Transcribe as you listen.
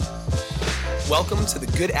Welcome to the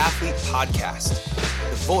Good Athlete Podcast,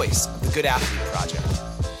 the voice of the Good Athlete Project.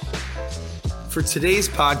 For today's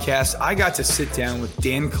podcast, I got to sit down with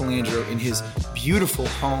Dan Calandro in his beautiful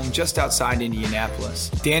home just outside Indianapolis.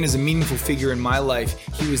 Dan is a meaningful figure in my life.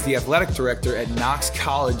 He was the athletic director at Knox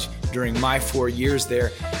College during my 4 years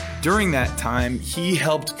there. During that time, he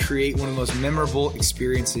helped create one of the most memorable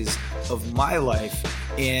experiences of my life,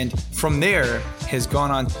 and from there has gone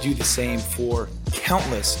on to do the same for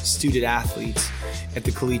countless student athletes at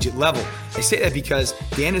the collegiate level. I say that because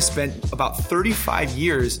Dan has spent about 35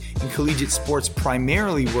 years in collegiate sports,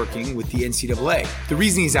 primarily working with the NCAA. The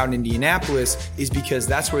reason he's out in Indianapolis is because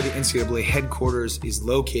that's where the NCAA headquarters is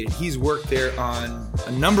located. He's worked there on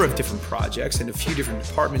a number of different projects and a few different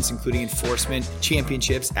departments, including enforcement,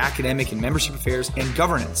 championships, academic and membership affairs, and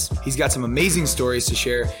governance. He's got some amazing stories to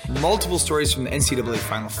share, multiple stories from the NCAA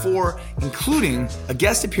Final Four, including a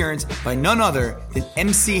guest appearance by none other than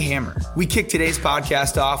MC Hammer. We kick today's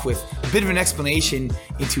podcast off with a bit of an explanation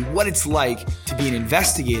into what it's like to be an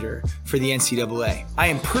investigator for the NCAA. I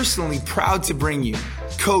am personally proud to bring you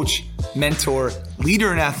coach, mentor,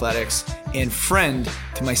 leader in athletics, and friend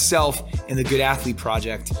to myself and the Good Athlete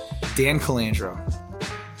Project, Dan Calandro.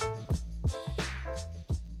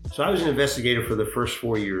 So I was an investigator for the first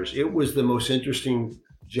 4 years. It was the most interesting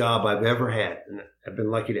job I've ever had. And I've been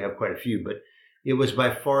lucky to have quite a few, but it was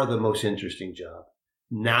by far the most interesting job.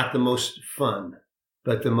 Not the most fun,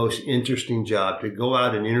 but the most interesting job to go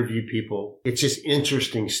out and interview people. It's just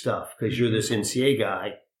interesting stuff because you're this NCAA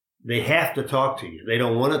guy. They have to talk to you. They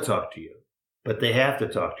don't want to talk to you, but they have to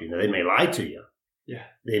talk to you. Now, they may lie to you. Yeah.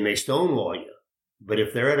 They may stonewall you. But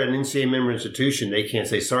if they're at an NCAA member institution, they can't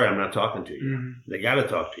say, sorry, I'm not talking to you. Mm-hmm. They got to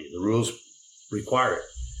talk to you. The rules require it.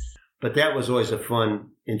 But that was always a fun,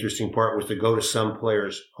 interesting part, was to go to some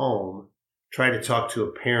player's home, try to talk to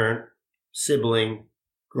a parent, sibling,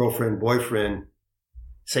 girlfriend, boyfriend,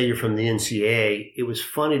 say you're from the NCAA. It was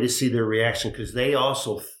funny to see their reaction because they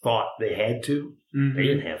also thought they had to. Mm-hmm. They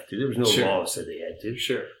didn't have to. There was no law that said they had to.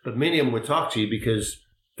 Sure. But many of them would talk to you because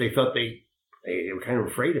they thought they were kind of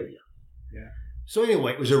afraid of you. Yeah. So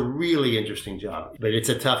anyway, it was a really interesting job, but it's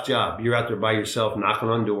a tough job. You're out there by yourself knocking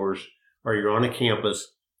on doors, or you're on a campus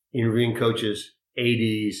interviewing coaches,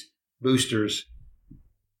 ADs, boosters.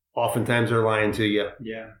 Oftentimes they're lying to you.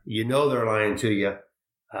 Yeah. You know they're lying to you.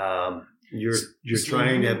 You're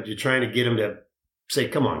trying to get them to say,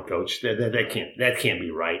 "Come on, coach, that can't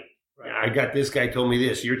be right. I got this guy told me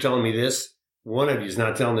this. You're telling me this. One of you is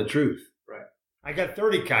not telling the truth." Right. I got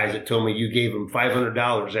 30 guys that told me you gave them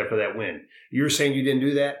 $500 after that win. You're saying you didn't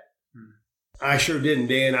do that? I sure didn't,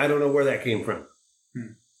 Dan. I don't know where that came from.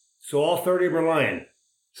 So all 30 of them are lying.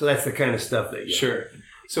 So that's the kind of stuff that. Sure.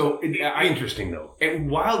 So interesting though.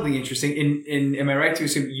 Wildly interesting. And am I right to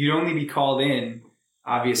assume you'd only be called in,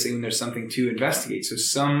 obviously, when there's something to investigate? So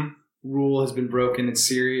some rule has been broken that's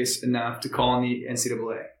serious enough to call on the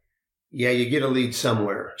NCAA. Yeah, you get a lead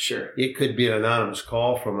somewhere. Sure. It could be an anonymous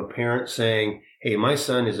call from a parent saying, "Hey, my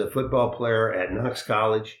son is a football player at Knox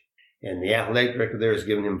College, and the athletic director there is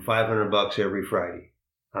giving him $500 every Friday.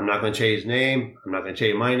 I'm not going to tell you his name. I'm not going to tell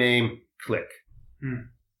you my name. Click."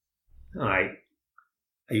 All right.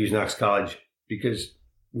 I use Knox College because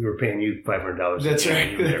we were paying you $500. That's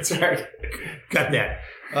right. That's right. Got that.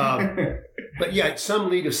 But yeah, some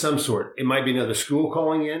lead of some sort. It might be another school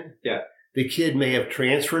calling in. Yeah. The kid may have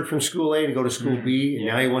transferred from school A to go to school B, and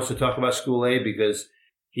now he wants to talk about school A because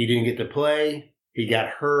he didn't get to play. He got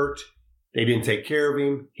hurt. They didn't take care of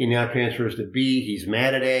him. He now transfers to B. He's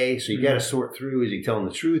mad at A. So you got to sort through. Is he telling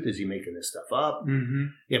the truth? Is he making this stuff up? Mm-hmm.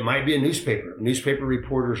 It might be a newspaper. Newspaper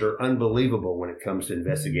reporters are unbelievable when it comes to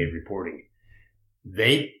investigative reporting.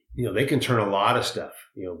 They can turn a lot of stuff.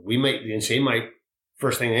 The NCAA might,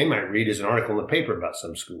 first thing they might read is an article in the paper about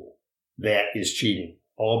some school that is cheating,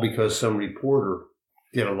 all because some reporter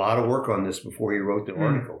did a lot of work on this before he wrote the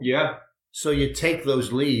article. Yeah. So you take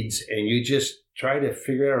those leads and you just try to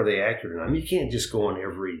figure out, are they accurate or not? You can't just go on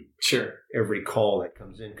every call that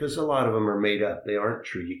comes in because a lot of them are made up. They aren't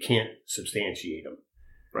true. You can't substantiate them.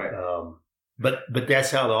 Right. But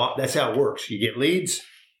that's how it works. You get leads,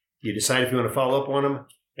 you decide if you want to follow up on them,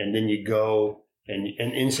 and then you go and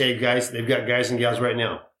inside guys, they've got guys and gals right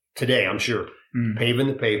now, today, I'm sure, paving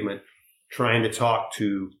the pavement, trying to talk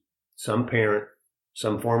to some parent,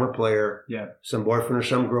 some former player, some boyfriend or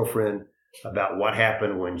some girlfriend about what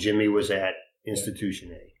happened when Jimmy was at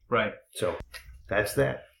Institution A. Right. So that's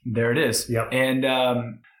that. There it is. Yep. And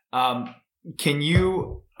can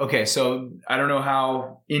you, okay, so I don't know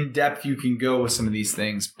how in depth you can go with some of these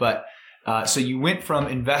things, but so you went from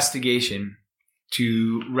investigation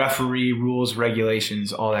to referee rules,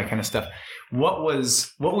 regulations, all that kind of stuff. What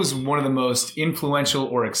was one of the most influential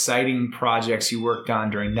or exciting projects you worked on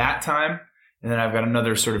during that time? And then I've got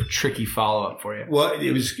another sort of tricky follow-up for you. Well,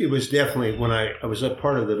 it was definitely when I was a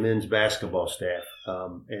part of the men's basketball staff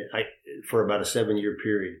for about a 7-year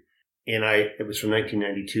period. And it was from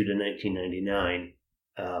 1992 to 1999.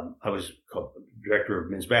 I was called director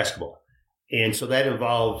of men's basketball. And so that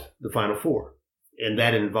involved the Final Four. And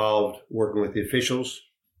that involved working with the officials.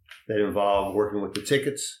 That involved working with the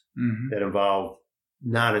tickets. Mm-hmm. That involved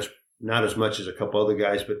not as much as a couple other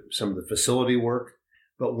guys, but some of the facility work.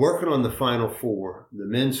 But working on the Final Four, the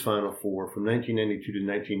men's Final Four from 1992 to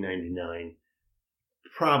 1999,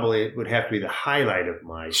 probably it would have to be the highlight of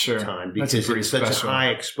my time because it's such a high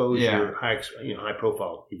exposure, high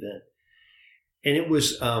profile event. And it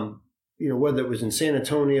was, whether it was in San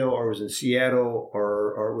Antonio or it was in Seattle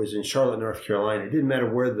or it was in Charlotte, North Carolina, it didn't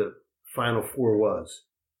matter where the Final Four was.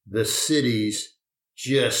 The cities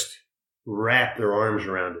just wrapped their arms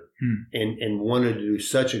around it and wanted to do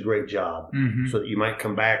such a great job so that you might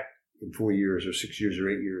come back in 4 years or 6 years or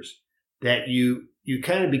 8 years, that you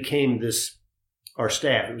kind of became our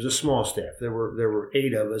staff. It was a small staff. There were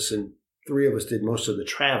 8 of us and 3 of us did most of the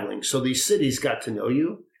traveling. So these cities got to know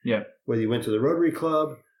you. Yeah. Whether you went to the Rotary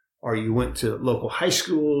Club or you went to local high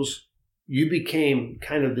schools, you became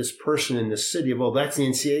kind of this person in the city of, that's the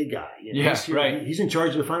NCAA guy. Right. He's in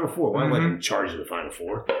charge of the Final Four. Well, I wasn't in charge of the Final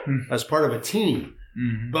Four. As part of a team.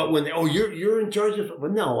 Mm-hmm. But when you're in charge of,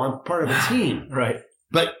 well, no, I'm part of a team. Right.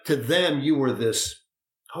 But to them, you were this,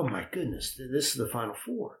 oh my goodness, this is the Final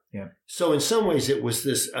Four. Yeah. So in some ways it was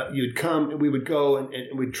this, you'd come and we would go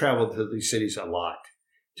and we'd travel to these cities a lot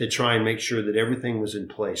to try and make sure that everything was in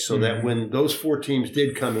place so that when those 4 teams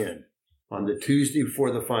did come in on the Tuesday before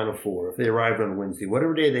the Final Four, if they arrived on Wednesday,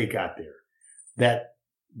 whatever day they got there, that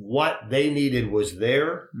what they needed was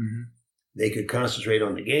there. Mm-hmm. They could concentrate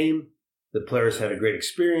on the game. The players had a great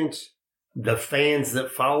experience. The fans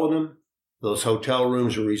that followed them, those hotel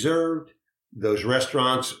rooms were reserved. Those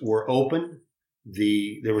restaurants were open.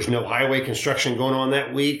 There was no highway construction going on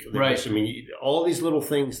that week. All these little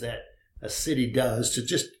things that a city does to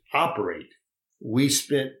just operate. We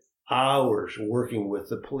spent hours working with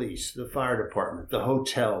the police, the fire department, the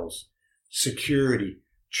hotels, security,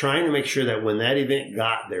 trying to make sure that when that event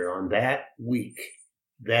got there on that week,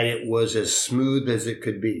 that it was as smooth as it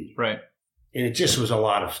could be. Right. And it just was a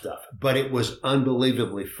lot of stuff, but it was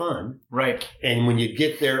unbelievably fun. Right. And when you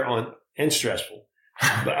get there and stressful,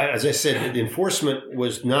 but as I said, the enforcement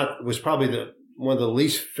was probably one of the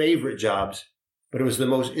least favorite jobs, but it was the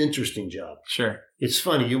most interesting job. Sure. It's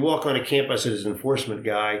funny. You walk on a campus as an enforcement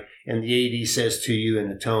guy and the AD says to you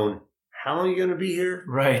in a tone, how long are you going to be here?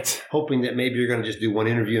 Right. Hoping that maybe you're going to just do one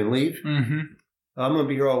interview and leave. Mm-hmm. I'm going to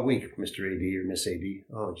be here all week, Mr. AD or Miss AD.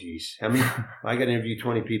 Oh, geez. How many? I got to interview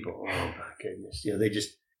 20 people. Oh, my goodness. They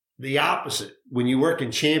just, the opposite. When you work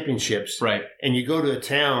in championships right. and you go to a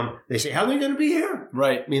town, they say, how long are you going to be here?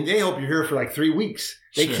 Right. I mean, they hope you're here for like 3 weeks.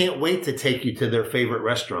 They can't wait to take you to their favorite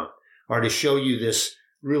restaurant or to show you this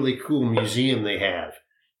really cool museum they have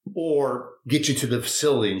or get you to the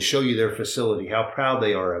facility and show you their facility, how proud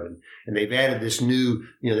they are of it. And they've added this new,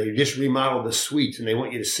 they just remodeled the suites and they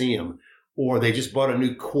want you to see them. Or they just bought a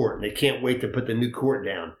new court and they can't wait to put the new court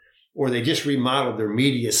down. Or they just remodeled their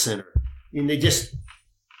media center. I mean, they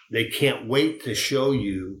can't wait to show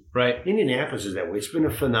you. Right. Indianapolis is that way. It's been a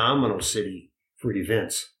phenomenal city for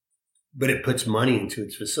events, but it puts money into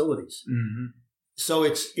its facilities. Mm-hmm. So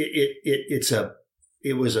it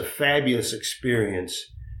was a fabulous experience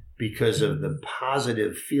because of the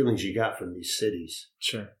positive feelings you got from these cities.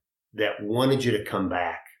 Sure. That wanted you to come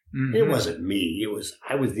back. Mm-hmm. It wasn't me.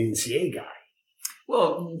 I was the NCAA guy.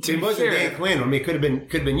 Well, it wasn't Dan Calandro. I mean, it could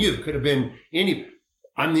have been you. It could have been any.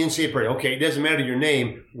 I'm the NCAA player. Okay, it doesn't matter your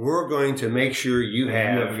name. We're going to make sure you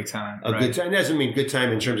have a good time. Good time. It doesn't mean good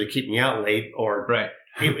time in terms of keeping you out late, or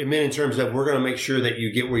it meant in terms of we're going to make sure that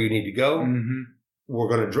you get where you need to go. Mm-hmm. We're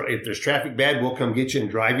going to, if there's traffic bad, we'll come get you and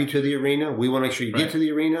drive you to the arena. We want to make sure you get to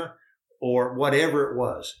the arena, or whatever it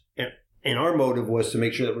was. And our motive was to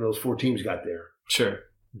make sure that when those 4 teams got there,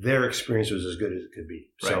 their experience was as good as it could be.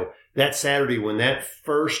 Right. So that Saturday, when that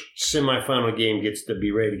first semifinal game gets to be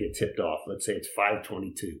ready to get tipped off, let's say it's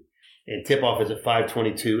 5:22, and tip-off is at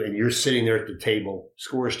 5:22, and you're sitting there at the table,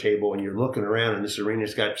 scorer's table, and you're looking around, and this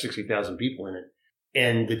arena's got 60,000 people in it,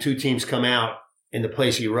 and the 2 teams come out, and the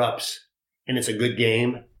place erupts, and it's a good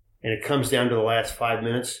game, and it comes down to the last 5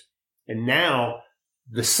 minutes, and now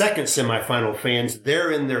the second semifinal fans, they're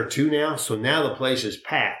in there too now, so now the place is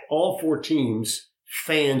packed. All 4 teams'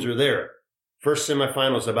 fans are there. First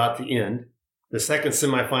semifinal is about to end. The second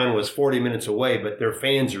semifinal is 40 minutes away, but their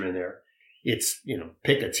fans are in there. It's,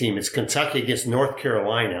 pick a team. It's Kentucky against North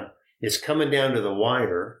Carolina. It's coming down to the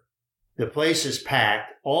wire. The place is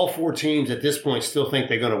packed. All 4 teams at this point still think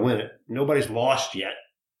they're going to win it. Nobody's lost yet.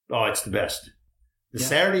 Oh, it's the best. The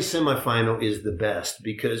Saturday semifinal is the best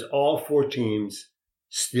because all 4 teams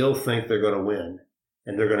still think they're going to win,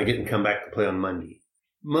 and they're going to get and come back to play on Monday.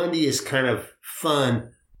 Monday is kind of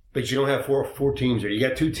fun, but you don't have four teams there. You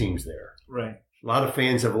got 2 teams there. Right. A lot of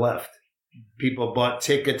fans have left. People bought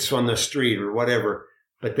tickets on the street or whatever.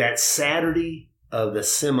 But that Saturday of the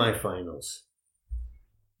semifinals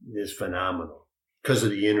is phenomenal because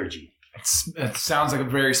of the energy. It sounds like a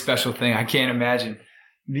very special thing. I can't imagine.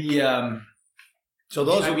 So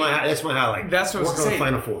that's my highlight. That's what I was saying.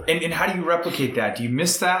 Final Four. And how do you replicate that? Do you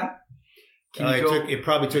miss that? It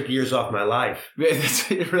probably took years off my life.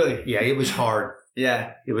 Really? Yeah, it was hard.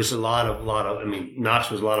 Yeah. It was a lot of, Knox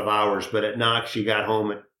was a lot lot of hours, but at Knox, you got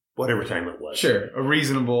home at whatever time it was. Sure. A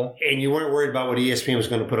reasonable. And you weren't worried about what ESPN was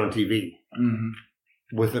going to put on TV. Mm-hmm.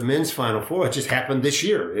 With the men's Final Four, it just happened this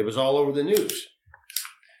year. It was all over the news.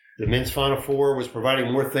 The men's Final Four was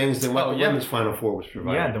providing more things than what the women's Final Four was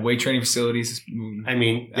providing. Yeah, the weight training facilities.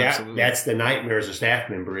 That's the nightmare as a staff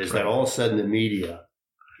member is that all of a sudden the media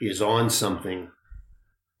is on something,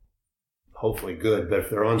 hopefully good, but if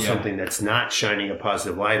they're on something that's not shining a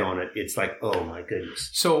positive light on it, it's like, oh my goodness.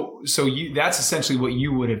 So that's essentially what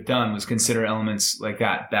you would have done was consider elements like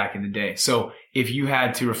that back in the day. So if you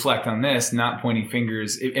had to reflect on this, not pointing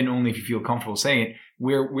fingers, and only if you feel comfortable saying it,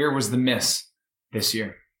 where was the miss this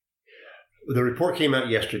year? The report came out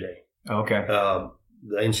yesterday. Okay. The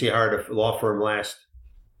NCAA hired a law firm last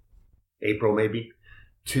April maybe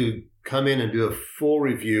to come in and do a full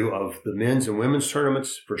review of the men's and women's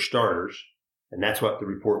tournaments for starters. And that's what the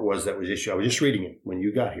report was that was issued. I was just reading it when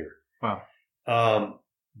you got here. Wow.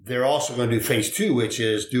 They're also going to do phase 2, which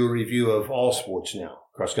is do a review of all sports now.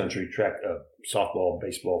 Cross country, track, softball,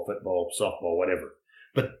 baseball, football, softball, whatever.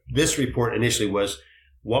 But this report initially was,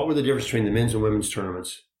 what were the difference between the men's and women's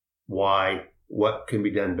tournaments? Why? What can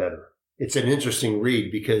be done better? It's an interesting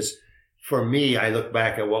read because for me, I look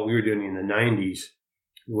back at what we were doing in the 90s.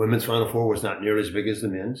 The women's Final Four was not nearly as big as the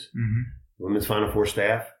men's. Mm-hmm. The women's Final Four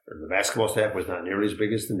staff, or the basketball staff, was not nearly as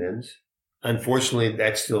big as the men's. Unfortunately,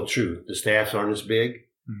 that's still true. The staffs aren't as big.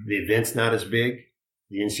 Mm-hmm. The event's not as big.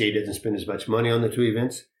 The NCAA doesn't spend as much money on the 2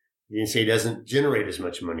 events. The NCAA doesn't generate as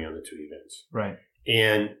much money on the 2 events. Right.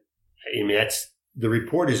 And the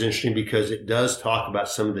report is interesting because it does talk about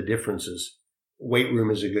some of the differences. Weight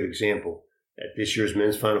room is a good example. At this year's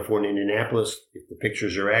men's Final Four in Indianapolis, if the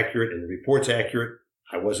pictures are accurate and the report's accurate,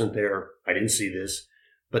 I wasn't there. I didn't see this.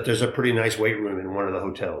 But there's a pretty nice weight room in one of the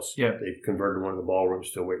hotels. Yeah. They've converted one of the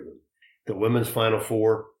ballrooms to a weight room. The women's Final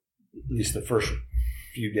Four, at least the first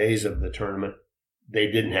few days of the tournament,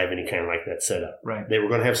 they didn't have any kind of like that set up. Right. They were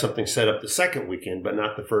going to have something set up the second weekend, but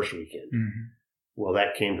not the first weekend. Mm-hmm. Well,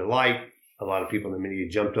 that came to light. A lot of people in the media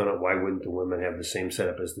jumped on it. Why wouldn't the women have the same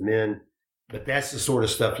setup as the men? But that's the sort of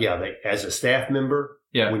stuff, as a staff member,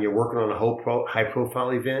 when you're working on a high-profile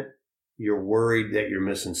event, you're worried that you're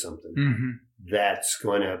missing something. Mm-hmm. That's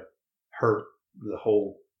going to hurt the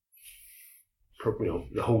whole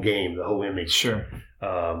game, the whole image. Sure.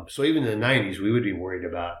 So even in the 90s, we would be worried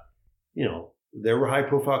about, there were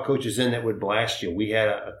high-profile coaches in that would blast you. We had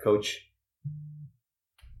a coach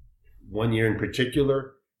one year in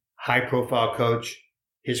particular, high-profile coach.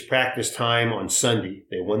 His practice time on Sunday,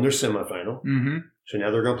 they won their semifinal. Mm-hmm. So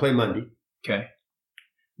now they're going to play Monday. Okay.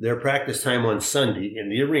 Their practice time on Sunday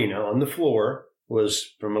in the arena on the floor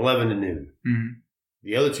was from 11 to noon. Mm-hmm.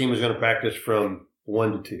 The other team was going to practice from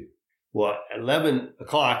 1 to 2. Well, at 11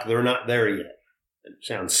 o'clock, they're not there yet. It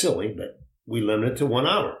sounds silly, but we limit it to 1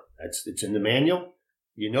 hour. It's in the manual.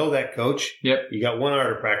 You know that, coach. Yep. You got 1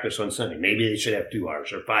 hour to practice on Sunday. Maybe they should have 2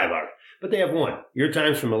 hours or 5 hours. But they have 1. Your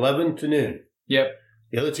time's from 11 to noon. Yep.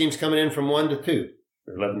 The other team's coming in from 1 to 2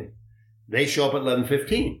 or 11. They show up at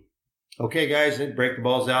 11:15. Okay, guys, they break the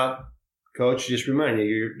balls out. Coach, just remind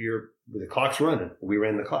you, the clock's running. We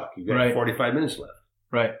ran the clock. You've got 45 minutes left.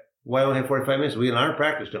 Right. Why don't we have 45 minutes? We in our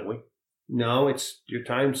practice, don't we? No, it's your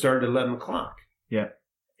time started at 11 o'clock. Yeah.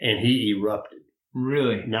 And he erupted.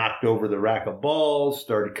 Really? Knocked over the rack of balls,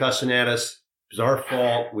 started cussing at us. It was our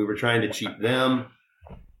fault. We were trying to cheat them.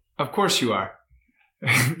 Of course you are.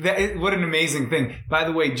 What an amazing thing. By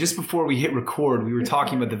the way, just before we hit record, we were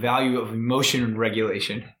talking about the value of emotion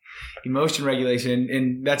regulation.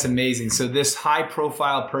 And that's amazing. So this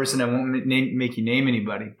high-profile person, I won't make you name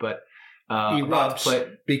anybody, but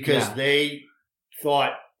erupts because they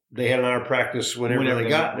thought they had an hour of practice whenever they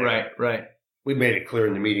got there. Right. we made it clear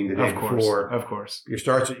in the meeting the day before. Of course.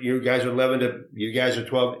 You guys are 11 to, you guys are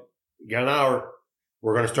 12. You got an hour.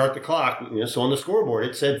 We're going to start the clock. So on the scoreboard,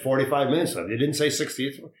 it said 45 minutes left. It didn't say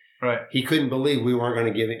 60. Right. He couldn't believe we weren't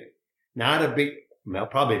going to give him.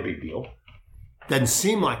 Probably a big deal. Doesn't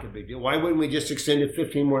seem like a big deal. Why wouldn't we just extend it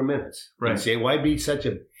 15 more minutes? Right. And say, why be such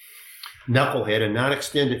a knucklehead and not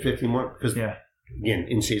extend it 15 more? Because, again,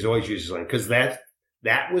 NCAA always uses line. Because that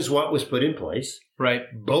was what was put in place. Right.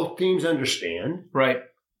 Both teams understand. Right.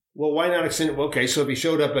 Well, why not extend it? Well, okay, so if he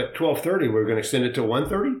showed up at 12:30, we're going to extend it to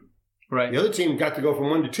 1:30? Right. The other team got to go from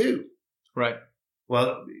 1 to 2. Right.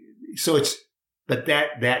 Well, so it's, but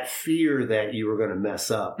that fear that you were going to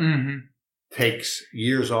mess up takes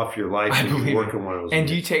years off your life when you work in one of those. And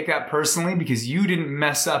do you take that personally because you didn't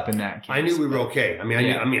mess up in that case? I knew we were okay. I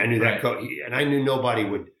knew that coach, and I knew nobody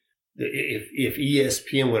would. If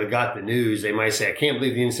ESPN would have got the news, they might say, "I can't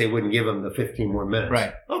believe the NCAA wouldn't give them the 15 more minutes."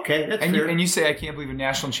 Right. Okay, that's fair. fair. And you say, "I can't believe a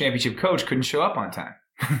national championship coach couldn't show up on time."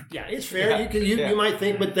 Yeah, it's fair. You might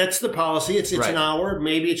think, but that's the policy. It's an hour.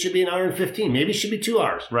 Maybe it should be an hour and 15. Maybe it should be 2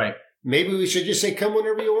 hours. Right. Maybe we should just say, come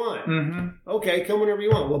whenever you want. Mm-hmm. Okay, come whenever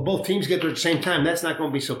you want. Well, both teams get there at the same time. That's not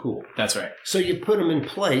going to be so cool. That's right. So you put them in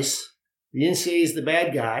place. The NCAA is the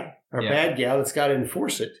bad guy or bad gal that's got to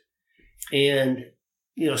enforce it. And,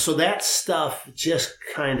 so that stuff just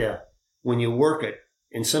kind of, when you work it,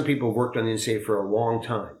 and some people have worked on the NCAA for a long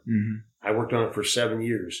time. Mm-hmm. I worked on it for 7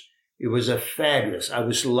 years. It was I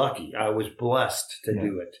was lucky. I was blessed to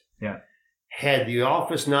do it. Yeah. Had the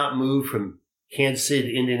office not moved from Kansas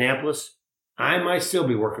City to Indianapolis, I might still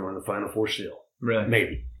be working on the Final Four still. Really?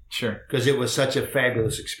 Maybe. Sure. Because it was such a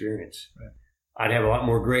fabulous experience. Right. I'd have a lot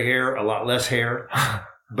more gray hair, a lot less hair.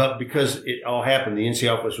 But because it all happened, the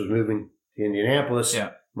NCAA office was moving to Indianapolis.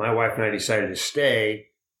 Yeah. My wife and I decided to stay.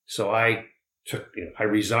 So I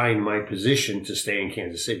resigned my position to stay in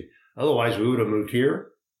Kansas City. Otherwise, we would have moved here.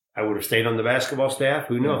 I would have stayed on the basketball staff.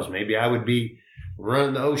 Who knows? Maybe I would be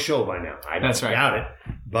running the whole show by now. I don't doubt it.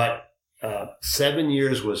 But 7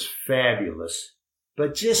 years was fabulous.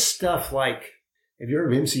 But just stuff like, have you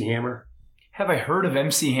heard of MC Hammer? Have I heard of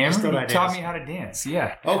MC Hammer? He taught me how to dance.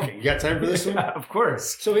 Yeah. Okay. You got time for this one? Of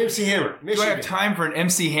course. So MC Hammer. Michigan. Do I have time for an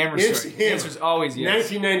MC Hammer story? The answer is always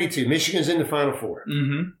yes. 1992. Michigan's in the Final Four.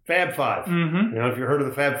 Mm-hmm. Fab Five. Mm-hmm. If you've heard of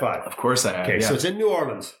the Fab Five. Of course I have. Okay. So it's in New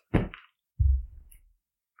Orleans.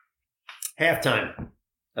 Halftime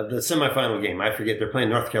of the semifinal game. I forget. They're playing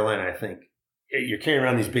North Carolina, I think. You're carrying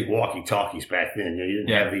around these big walkie-talkies back then. You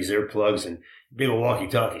didn't have these earplugs and big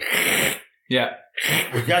walkie-talkie. Yeah.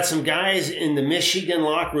 We've got some guys in the Michigan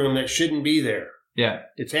locker room that shouldn't be there. Yeah.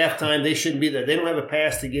 It's halftime. They shouldn't be there. They don't have a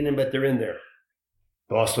pass to get in, but they're in there.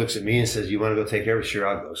 Boss looks at me and says, "You want to go take care of it?" Sure,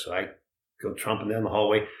 I'll go. So I go tromping down the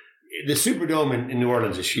hallway. The Superdome in New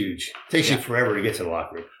Orleans is huge. It takes you forever to get to the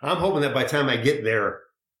locker room. I'm hoping that by the time I get there,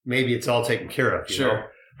 maybe it's all taken care of. You know?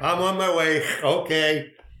 I'm on my way.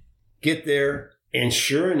 Okay. Get there. And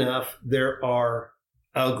sure enough, there are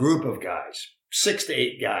a group of guys, 6 to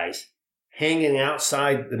 8 guys, hanging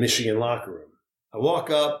outside the Michigan locker room. I walk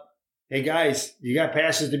up. "Hey, guys, you got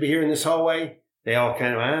passes to be here in this hallway?" They all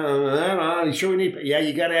kind of, I don't know. You sure we need? Yeah,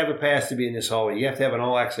 you got to have a pass to be in this hallway. You have to have an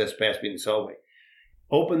all-access pass to be in this hallway.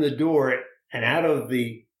 Open the door, and out of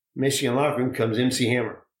the Michigan locker room comes MC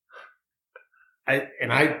Hammer.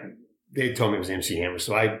 They told me it was MC Hammer,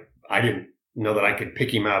 so I didn't know that I could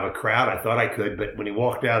pick him out of a crowd. I thought I could, but when he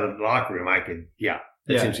walked out of the locker room, I could,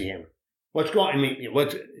 that's MC Hammer. What's going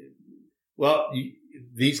on?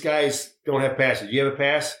 These guys don't have passes. Do you have a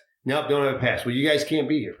pass? Nope, don't have a pass. Well, you guys can't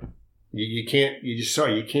be here. You can't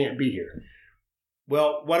be here.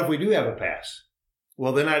 Well, what if we do have a pass?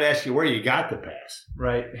 Well, then I'd ask you where you got the pass.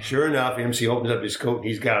 Right. Sure enough, MC opens up his coat and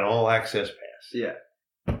he's got an all-access pass. Yeah.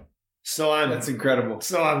 So that's incredible.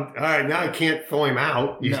 So I'm all right. Now I can't throw him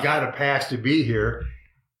out. He's got a pass to be here.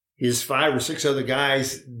 His 5 or 6 other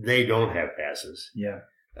guys, they don't have passes. Yeah.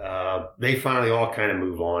 They finally all kind of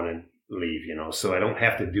move on and leave, so I don't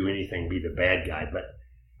have to do anything, be the bad guy. But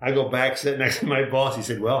I go back, sit next to my boss. He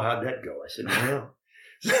said, "Well, how'd that go?" I said, "Well."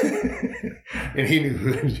 And he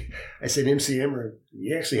knew. I said, "MC Hammer,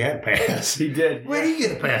 he actually had a pass." He did. Where did he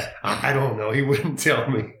get a pass? I don't know. He wouldn't tell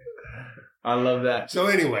me. I love that. So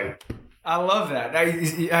anyway. I love that.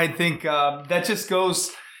 I think that just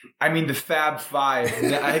goes, the Fab Five.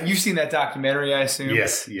 Have you seen that documentary, I assume?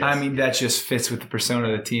 Yes. That just fits with the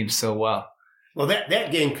persona of the team so well. Well,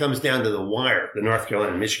 that game comes down to the wire, the North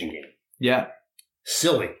Carolina-Michigan game. Yeah.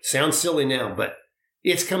 Silly. Sounds silly now, but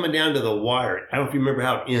it's coming down to the wire. I don't know if you remember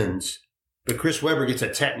how it ends, but Chris Webber gets a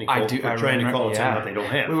technical for trying to call a timeout they don't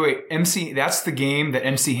have. Wait. MC, that's the game that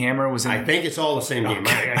MC Hammer was in? I think it's all the same game.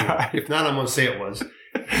 Okay. If not, I'm going to say it was.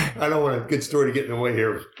 I don't want a good story to get in the way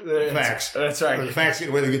here. Facts. That's right. Or the facts get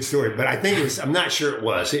in the way of a good story. But I think it was, I'm not sure it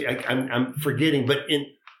was. I'm forgetting. But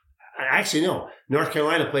actually, no. North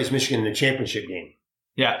Carolina plays Michigan in the championship game.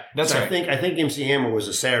 Yeah, that's right. I think MC Hammer was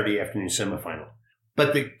a Saturday afternoon semifinal.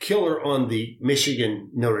 But the killer on the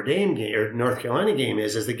Michigan-Notre Dame game, or North Carolina game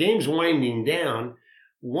is, as the game's winding down,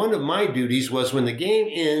 one of my duties was when the game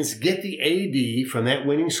ends, get the AD from that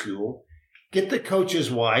winning school, get the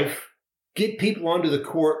coach's wife, get people onto the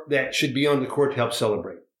court that should be on the court to help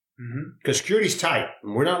celebrate. Because security's tight.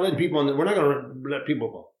 And we're not letting people we're not going to let people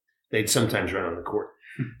go. They'd sometimes run on the court.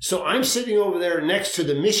 So I'm sitting over there next to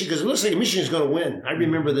the Michigan, because it looks like Michigan's going to win. I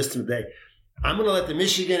remember this today. I'm going to let the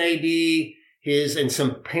Michigan AD, and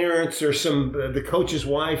some parents or the coach's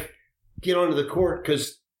wife get onto the court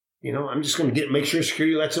because, I'm just going to make sure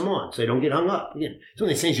security lets them on so they don't get hung up. Again, it's one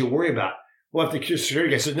of these things you worry about. Well, if the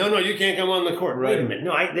security guy says, no, you can't come on the court. Right. Wait a minute.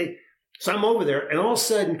 No, so I'm over there, and all of a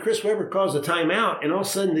sudden, Chris Webber calls a timeout, and all of a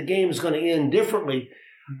sudden the game is going to end differently.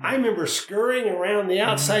 I remember scurrying around the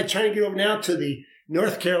outside trying to get over now to the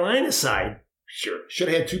North Carolina side. Sure. Should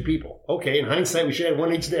have had two people. Okay, in hindsight, we should have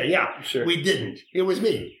one each there. Yeah, sure. We didn't. It was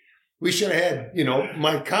me. We should have had,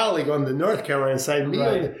 my colleague on the North Carolina side.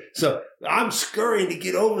 Right. So I'm scurrying to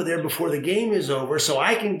get over there before the game is over so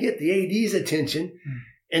I can get the AD's attention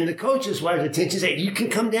and the coach's wife's attention. Say, you can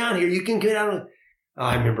come down here. You can get out.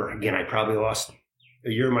 I remember, again, I probably lost a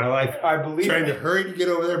year of my life. I believe trying to hurry to get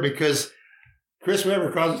over there because Chris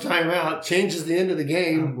Webber calls a timeout, changes the end of the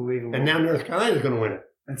game. Unbelievable. And now North Carolina's going to win it.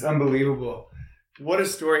 It's unbelievable. What a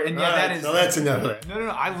story. And that's enough of that. No.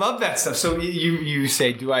 I love that stuff. So you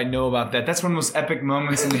say, do I know about that? That's one of the most epic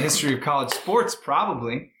moments in the history of college sports,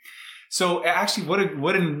 probably. So actually,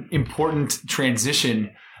 what an important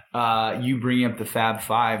transition you bring up the Fab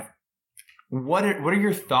Five. What are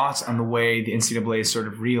your thoughts on the way the NCAA is sort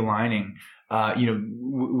of realigning,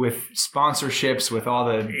 with sponsorships, with all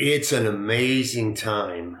the... It's an amazing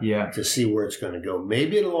time to see where it's going to go.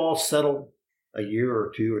 Maybe it'll all settle a year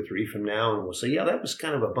or two or three from now, and we'll say, that was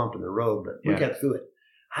kind of a bump in the road, but we got through it.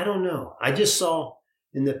 I don't know. I just saw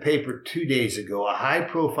in the paper 2 days ago, a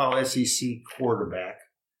high-profile SEC quarterback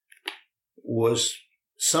was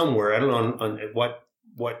somewhere, I don't know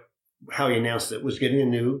on how he announced it, was getting a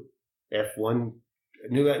new F1,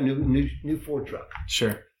 new Ford truck.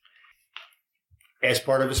 Sure. As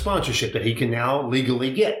part of a sponsorship that he can now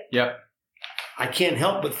legally get. Yep. I can't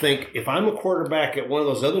help but think, if I'm a quarterback at one of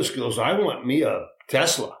those other schools, I want me a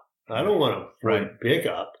Tesla. I don't want a Ford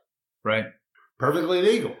pickup. Right. Perfectly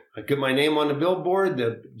legal. I put my name on the billboard.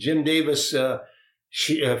 The Jim Davis Ford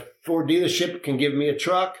dealership can give me a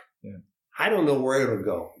truck. Yeah. I don't know where it'll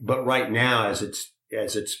go. But right now, as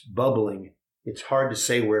it's bubbling, it's hard to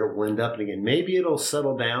say where it will end up. And again, maybe it'll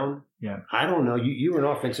settle down. Yeah. I don't know. You were an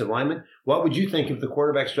offensive lineman. What would you think if the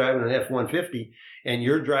quarterback's driving an F-150 and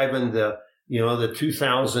you're driving the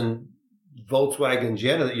 2000 Volkswagen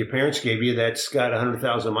Jetta that your parents gave you that's got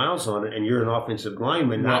 100,000 miles on it, and you're an offensive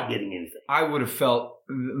lineman not getting anything? I would have felt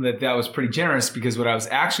that was pretty generous, because what I was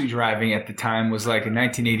actually driving at the time was like a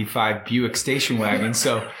 1985 Buick station wagon.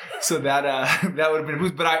 So that would have been a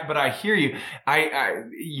boost. But I hear you.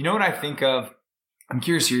 You know what I think of? I'm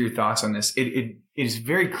curious to hear your thoughts on this. It is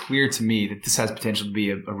very clear to me that this has potential to be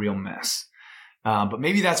a real mess. But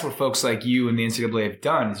maybe that's what folks like you and the NCAA have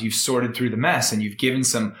done, is you've sorted through the mess and you've given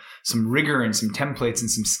some rigor and some templates and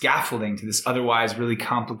some scaffolding to this otherwise really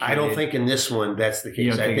complicated. I don't think in this one that's the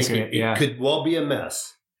case. I think it could well be a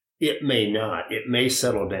mess. It may not. It may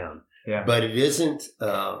settle down. Yeah. But it isn't.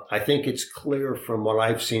 I think it's clear from what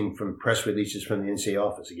I've seen from press releases from the NCAA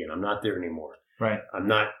office. Again, I'm not there anymore. Right.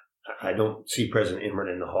 I don't see President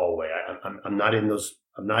Emmerich in the hallway. I'm not in those.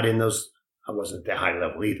 I wasn't at that high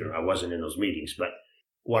level either. I wasn't in those meetings. But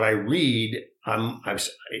what I read,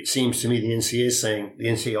 it seems to me the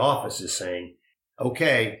NCAA office is saying,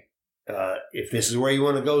 okay, if this is where you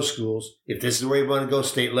want to go, schools, if this is where you want to go,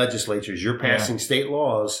 state legislatures, you're passing state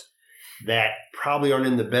laws that probably aren't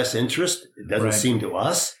in the best interest. It doesn't seem to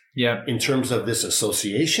us. Yeah. In terms of this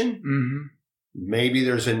association, mm-hmm. Maybe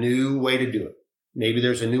there's a new way to do it. Maybe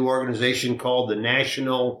there's a new organization called the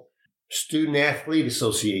National Student Athlete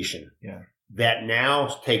Association. Yeah. That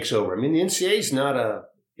now takes over. I mean, the NCAA is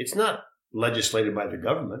it's not legislated by the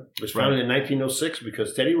government. It was founded in 1906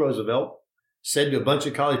 because Teddy Roosevelt said to a bunch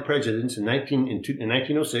of college presidents in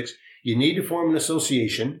 1906, you need to form an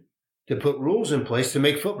association to put rules in place to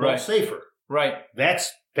make football safer. Right.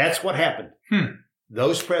 That's what happened.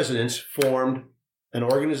 Those presidents formed an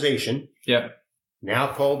organization, now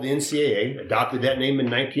called the NCAA, adopted that name in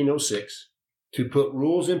 1906, to put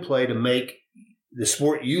rules in play to make the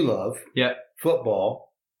sport you love,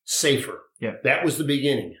 football, safer. Yeah. That was the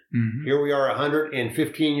beginning. Mm-hmm. Here we are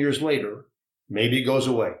 115 years later. Maybe it goes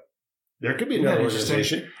away. There could be another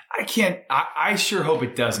organization. I sure hope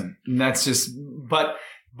it doesn't. And that's just, but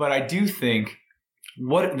I do think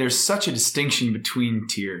there's such a distinction between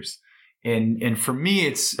tiers. And for me,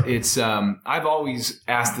 it's I've always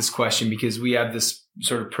asked this question because we have this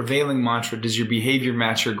sort of prevailing mantra: does your behavior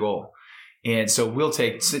match your goal? And so we'll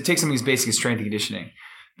take something as basic as strength and conditioning.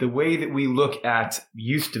 The way that we look at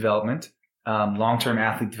youth development, long-term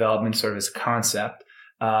athlete development, sort of as a concept,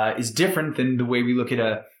 is different than the way we look at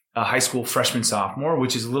a high school freshman, sophomore,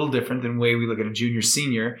 which is a little different than the way we look at a junior,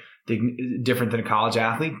 senior, different than a college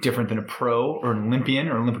athlete, different than a pro or an Olympian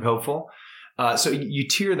or Olympic hopeful. So you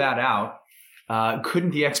tier that out.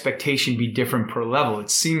 Couldn't the expectation be different per level? It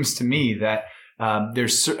seems to me that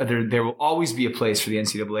there will always be a place for the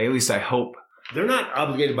NCAA. At least I hope. They're not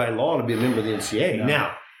obligated by law to be a member of the NCAA. No.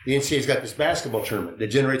 Now, the NCAA's got this basketball tournament that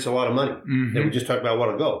generates a lot of money that we just talked about a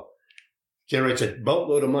while ago. Generates a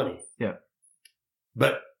boatload of money. Yeah.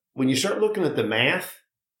 But when you start looking at the math,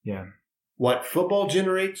 what football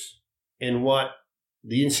generates and what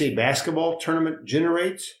the NCAA basketball tournament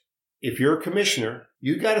generates, if you're a commissioner,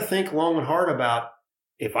 you got to think long and hard about,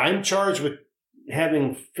 if I'm charged with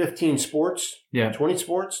having 15 sports, 20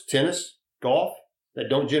 sports, tennis, golf, that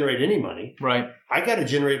don't generate any money, right? I got to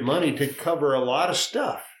generate money to cover a lot of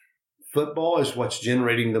stuff. Football is what's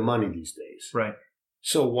generating the money these days. Right.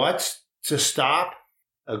 So what's to stop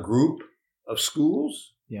a group of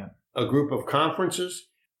schools, a group of conferences,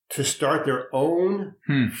 to start their own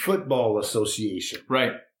football association?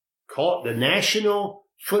 Right. Call it the National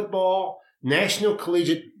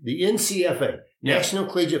Collegiate, the NCFA, National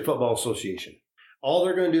Collegiate Football Association. All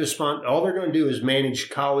they're going to do is manage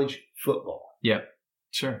college football. Yeah,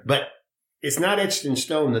 sure. But it's not etched in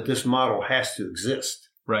stone that this model has to exist.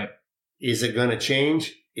 Right. Is it going to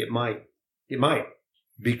change? It might. It might.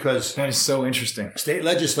 Because that is so interesting. State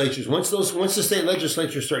legislatures, once the state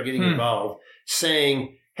legislatures start getting involved,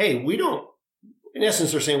 saying, hey, in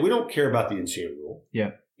essence, they're saying we don't care about the NCAA rule.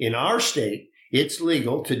 Yeah. In our state, it's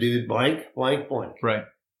legal to do blank, blank, blank. Right.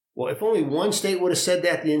 Well, if only one state would have said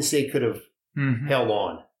that, the NCAA could have held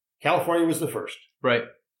on. California was the first. Right.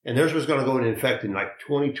 And theirs was going to go into effect in like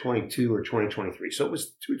 2022 or 2023. So it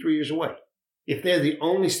was 2 or 3 years away. If they're the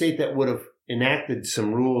only state that would have enacted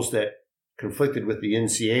some rules that conflicted with the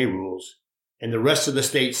NCAA rules, and the rest of the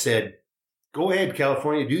states said, go ahead,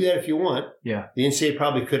 California, do that if you want. Yeah. The NCAA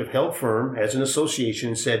probably could have held firm as an association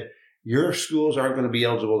and said, your schools aren't going to be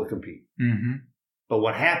eligible to compete. Mm-hmm. But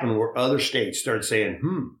what happened were other states started saying,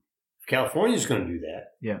 if California's going to do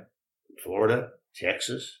that, Florida,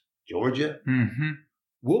 Texas, Georgia,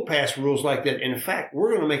 we'll pass rules like that. In fact, we're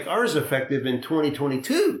going to make ours effective in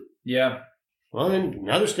 2022. Yeah. Well, then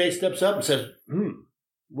another state steps up and says,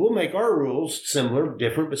 we'll make our rules similar,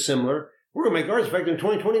 different, but similar. We're going to make ours effective in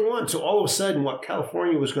 2021. So all of a sudden, what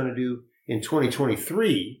California was going to do in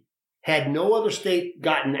 2023, had no other state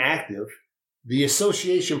gotten active, the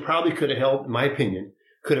association probably could have held, in my opinion,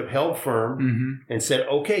 could have held firm and said,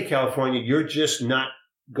 okay, California, you're just not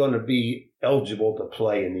going to be eligible to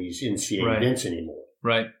play in these NCAA events anymore.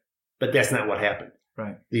 Right. But that's not what happened.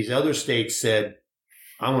 Right. These other states said,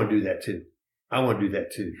 I want to do that too. I want to do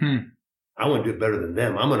that too. I want to do it better than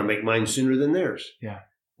them. I'm going to make mine sooner than theirs. Yeah.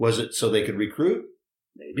 Was it so they could recruit?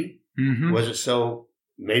 Maybe. Was it so?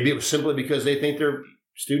 Maybe it was simply because they think their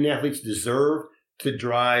student athletes deserve to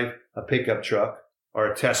drive a pickup truck or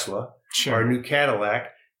a Tesla or a new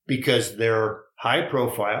Cadillac because they're high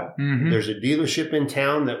profile. There's a dealership in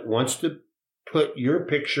town that wants to put your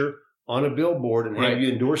picture on a billboard and have you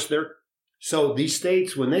endorse their. So these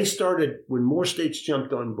states, when more states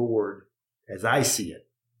jumped on board, as I see it,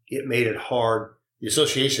 it made it hard. The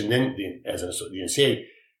association then, the NCAA,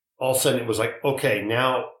 all of a sudden it was like, okay,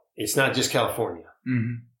 now it's not just California.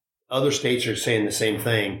 Other states are saying the same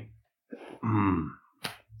thing.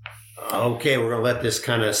 Okay, we're going to let this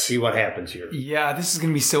kind of see what happens here. Yeah, this is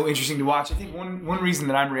going to be so interesting to watch. I think one reason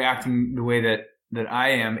that I'm reacting the way that I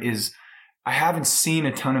am is I haven't seen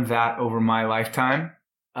a ton of that over my lifetime.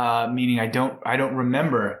 Meaning I don't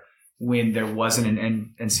remember when there wasn't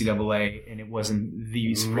an NCAA and it wasn't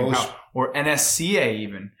the Supreme Power or NSCA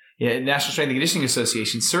even. Yeah, National Strength and Conditioning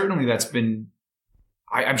Association. Certainly that's been,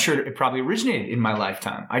 I'm sure it probably originated in my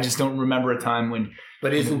lifetime. I just don't remember a time when.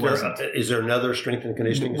 But is there another strength and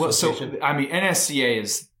conditioning association? So, I mean,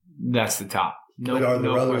 NSCA that's the top. No, but are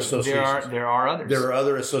there other associations? There are others. There are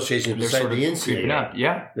other associations besides the NCAA.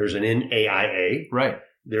 Yeah. There's an NAIA. Right.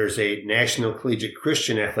 There's a National Collegiate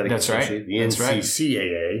Christian Athletic Association, the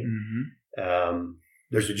NCCAA.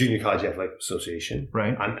 There's the Junior College Athletic Association.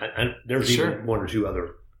 Right. There's even one or two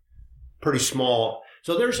other pretty small.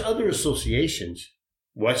 So there's other associations.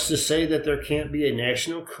 What's to say that there can't be a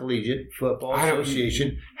National Collegiate Football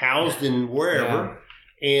Association housed in wherever,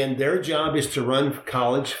 and their job is to run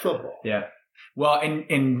college football? Yeah. Well,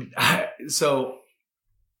 and so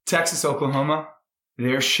Texas, Oklahoma,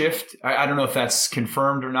 their shift, I don't know if that's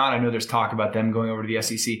confirmed or not. I know there's talk about them going over to the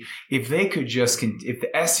SEC. If they could if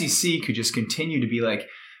the SEC could just continue to be like,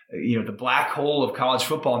 the black hole of college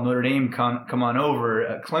football, Notre Dame come on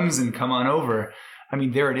over, Clemson come on over. I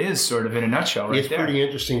mean, there it is, sort of in a nutshell, right there. It's pretty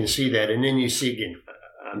interesting to see that, and then you see again.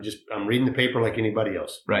 I'm reading the paper like anybody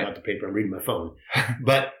else. Right. Not the paper. I'm reading my phone.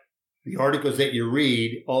 But the articles that you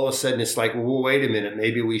read, all of a sudden, it's like, well, wait a minute.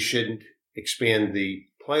 Maybe we shouldn't expand the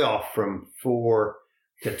playoff from 4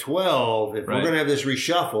 to 12. If we're going to have this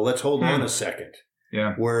reshuffle, let's hold on a second.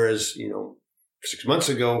 Yeah. Whereas, 6 months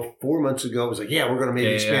ago, 4 months ago, it was like, we're going to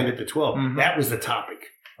maybe expand it to 12. Mm-hmm. That was the topic.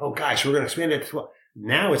 Oh, gosh, we're going to expand it to 12.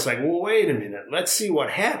 Now it's like, well, wait a minute. Let's see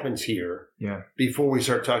what happens here before we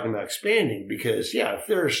start talking about expanding. Because, if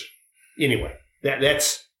there's – anyway,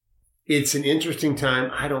 it's an interesting time.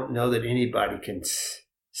 I don't know that anybody can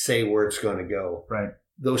say where it's going to go. Right.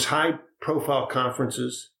 Those high-profile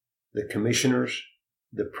conferences, the commissioners,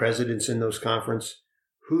 the presidents in those conferences,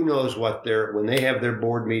 who knows what when they have their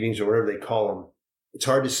board meetings or whatever they call them, it's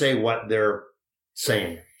hard to say what they're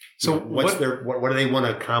saying. So what do they want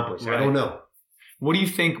to accomplish? Right. I don't know. What do you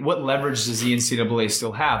think? What leverage does the NCAA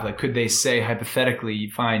still have? Like, could they say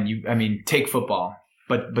hypothetically, fine, take football,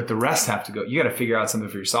 but the rest have to go? You got to figure out something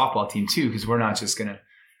for your softball team too, because we're not just gonna.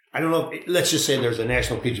 I don't know. Let's just say there's a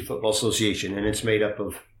National Collegiate Football Association, and it's made up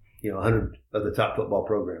of 100 of the top football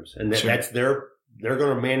programs, and that's they're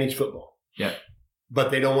going to manage football. Yeah,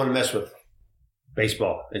 but they don't want to mess with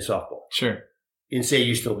baseball and softball. Sure,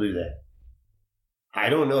 NCAA still do that. I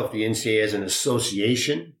don't know if the NCAA has an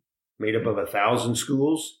association made up of 1,000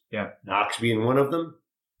 schools, Knox being one of them,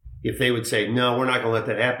 if they would say, no, we're not going to let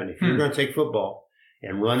that happen. If you're going to take football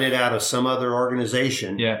and run it out of some other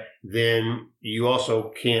organization, then you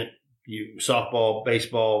also can't, softball,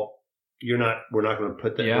 baseball, we're not going to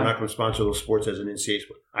put that, we're not going to sponsor those sports as an NCAA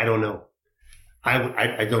sport. I don't know.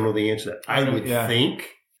 I don't know the answer to that. I would think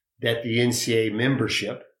that the NCAA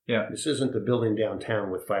membership, this isn't the building downtown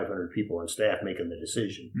with 500 people on staff making the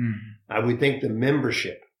decision. Mm-hmm. I would think the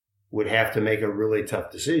membership would have to make a really tough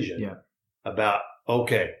decision about,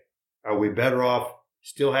 okay, are we better off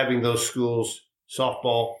still having those schools,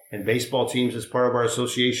 softball and baseball teams as part of our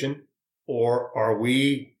association? Or are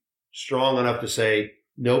we strong enough to say,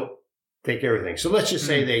 nope, take everything? So let's just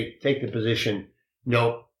say they take the position,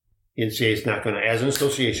 nope, NCAA is not going to, as an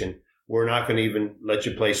association, we're not going to even let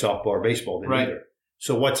you play softball or baseball then either.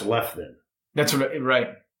 So what's left then? That's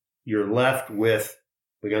right. You're left with,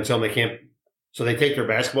 we're going to tell them they can't. So they take their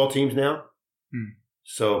basketball teams now.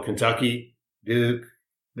 So Kentucky, Duke,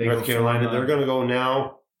 North Carolina, they're going to go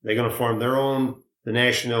now. They're going to form their own, the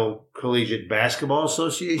National Collegiate Basketball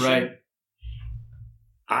Association. Right.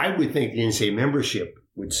 I would think the NCAA membership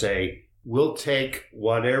would say, we'll take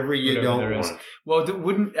whatever you don't want. Well,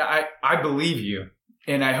 I believe you.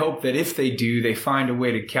 And I hope that if they do, they find a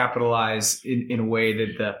way to capitalize in a way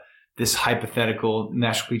that this hypothetical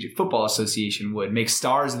National Collegiate Football Association would make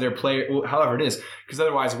stars of their player, however it is, because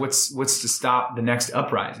otherwise, what's to stop the next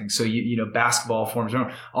uprising? So basketball forms their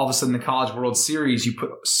own. All of a sudden, the College World Series, you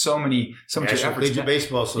put so much effort. Collegiate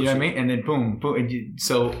Baseball Association. You know what I mean? And then boom, and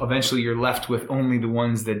so eventually you're left with only the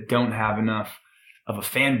ones that don't have enough of a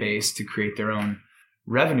fan base to create their own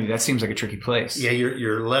revenue. That seems like a tricky place. Yeah,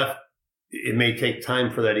 you're left. It may take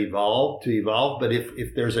time for that to evolve, but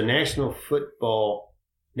if there's a National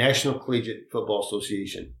Collegiate Football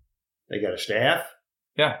Association, they got a staff.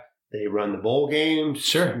 Yeah. They run the bowl games.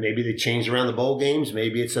 Sure. Maybe they change around the bowl games.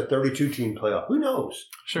 Maybe it's a 32-team playoff. Who knows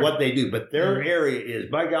what they do? But their area is,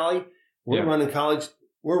 by golly, we're running college.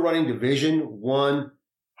 We're running Division I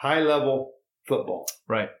high-level football.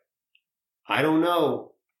 Right. I don't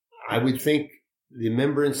know. I would think the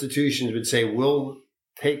member institutions would say, we'll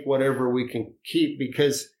take whatever we can keep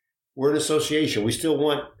because we're an association.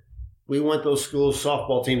 We want those schools,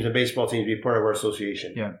 softball teams and baseball teams to be part of our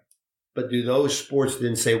association. Yeah. But do those sports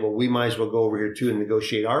then say, well, we might as well go over here too and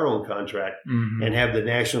negotiate our own contract and have the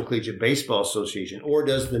National Collegiate Baseball Association? Or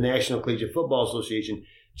does the National Collegiate Football Association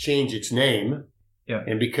change its name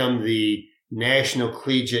and become the National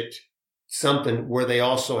Collegiate something where they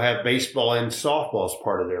also have baseball and softball as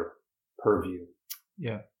part of their purview?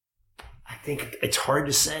 Yeah. I think it's hard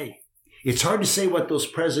to say. It's hard to say what those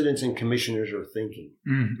presidents and commissioners are thinking.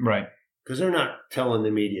 Right. Because they're not telling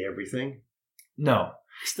the media everything. No.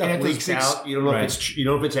 Stuff leaks out. You don't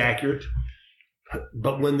know if it's accurate.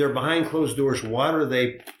 But when they're behind closed doors, what are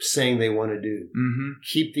they saying they want to do? Mm-hmm.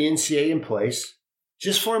 Keep the NCAA in place.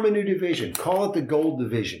 Just form a new division. Call it the Gold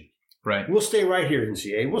Division. Right. We'll stay right here,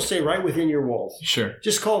 NCAA. We'll stay right within your walls. Sure.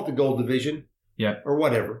 Just call it the Gold Division. Yeah. Or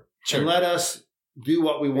whatever. Sure. And let us do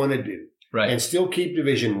what we want to do. Right. And still keep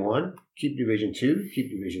Division 1, keep Division 2, keep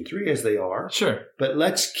Division 3 as they are. Sure. But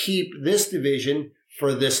let's keep this division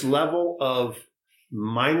for this level of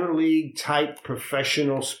minor league type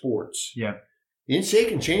professional sports. Yeah. The NCAA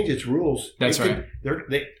can change its rules. That's right.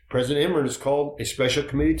 President Emmert has called a special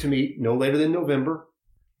committee to meet no later than November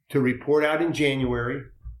to report out in January.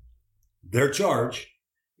 Their charge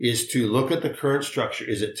is to look at the current structure.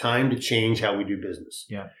 Is it time to change how we do business?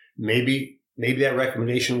 Yeah. Maybe that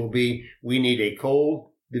recommendation will be we need a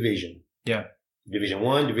cold division. Yeah. Division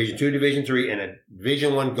 1, Division 2, Division 3, and a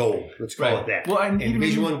Division 1 gold. Let's call it that. Well, and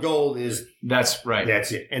Division 1 gold is... That's right.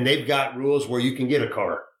 That's it. And they've got rules where you can get a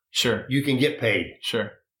car. Sure. You can get paid.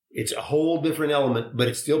 Sure. It's a whole different element, but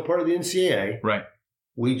it's still part of the NCAA. Right.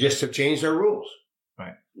 We just have changed our rules.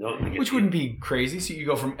 Right. Which wouldn't be crazy. So you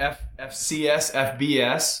go from FCS,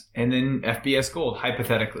 FBS, and then FBS Gold,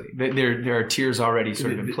 hypothetically. There are tiers already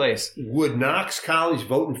sort of in place. Would Knox College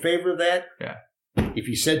vote in favor of that? Yeah. If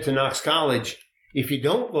you said to Knox College, if you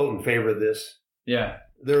don't vote in favor of this,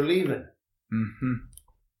 they're leaving. Mm-hmm.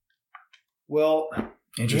 Well,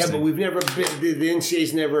 interesting. Yeah, but we've never been, the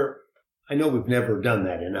NCAA's never, I know we've never done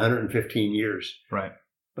that in 115 years. Right.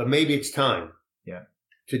 But maybe it's time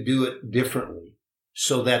to do it differently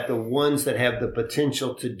so that the ones that have the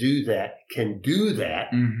potential to do that can do that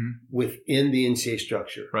within the NCAA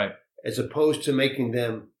structure. Right. As opposed to making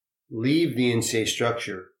them leave the NCAA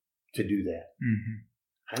structure to do that. Mm-hmm.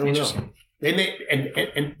 I don't know. They may,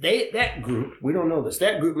 and that group, we don't know this.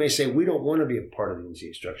 That group may say, we don't want to be a part of the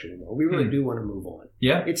NCAA structure anymore. We really do want to move on.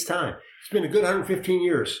 Yeah. It's time. It's been a good 115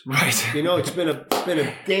 years. Right. You know, it's been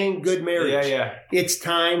a dang good marriage. Yeah. It's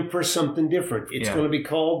time for something different. It's going to be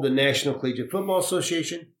called the National Collegiate Football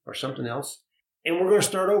Association or something else. And we're going to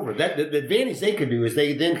start over. The advantage they could do is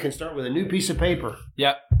they then can start with a new piece of paper.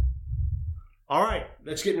 Yeah. All right,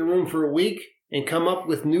 let's get in a room for a week and come up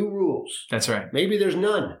with new rules. That's right. Maybe there's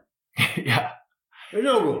none. Yeah. There's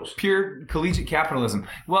no rules. Pure collegiate capitalism.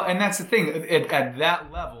 Well, and that's the thing. At that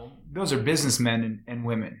level, those are businessmen and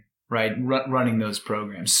women, right? Running those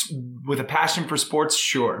programs. With a passion for sports,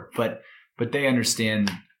 sure. But they understand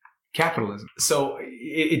capitalism. So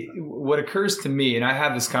what occurs to me, and I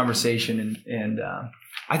have this conversation, and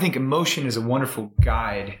I think emotion is a wonderful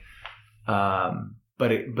guide,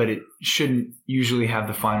 but it shouldn't usually have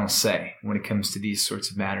the final say when it comes to these sorts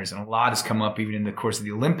of matters. And a lot has come up even in the course of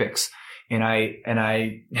the Olympics. And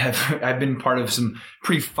I've been part of some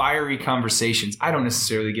pretty fiery conversations. I don't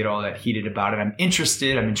necessarily get all that heated about it. I'm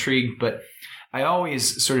interested, I'm intrigued, but I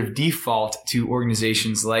always sort of default to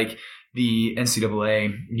organizations like the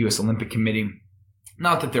NCAA, U.S. Olympic Committee.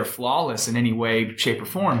 Not that they're flawless in any way, shape, or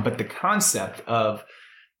form, but the concept of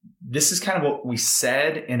this is kind of what we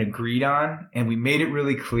said and agreed on, and we made it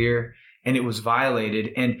really clear, and it was violated.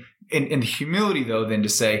 And the humility, though, then to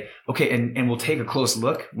say, okay, and we'll take a close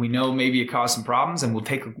look. We know maybe it caused some problems, and we'll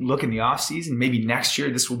take a look in the offseason. Maybe next year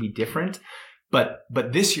this will be different. But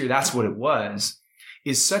this year, that's what it was,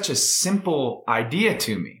 is such a simple idea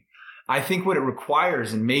to me. I think what it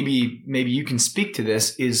requires, and maybe you can speak to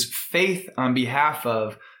this, is faith on behalf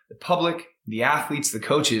of the public, the athletes, the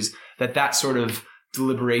coaches, that sort of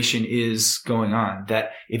deliberation is going on.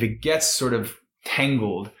 That if it gets sort of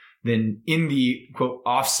tangled, then in the, quote,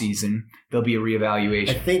 off season, there'll be a reevaluation.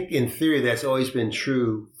 I think in theory that's always been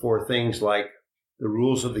true for things like the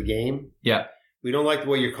rules of the game. Yeah. We don't like the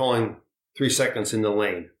way you're calling 3 seconds in the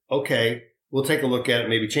lane. Okay, we'll take a look at it,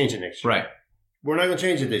 maybe change it next year. Right. We're not going to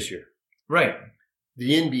change it this year. Right.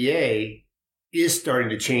 The NBA is starting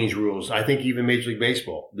to change rules. I think even Major League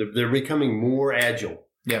Baseball. They're becoming more agile.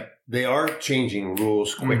 Yeah. They are changing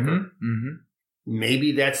rules quicker. Mm-hmm.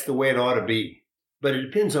 Maybe that's the way it ought to be. But it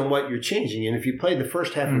depends on what you're changing. And if you play the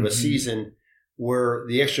first half of a season where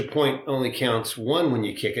the extra point only counts 1 when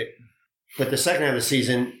you kick it, but the second half of the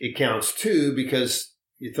season, it counts 2 because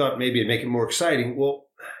you thought maybe it'd make it more exciting. Well,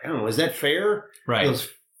 I don't know. Is that fair? Right.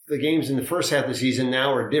 The games in the first half of the season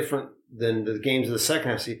now are different than the games of the second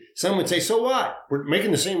half of the season. Some would say, so what? We're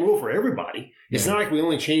making the same rule for everybody. Yeah. It's not like we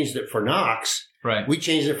only changed it for Knox. Right. We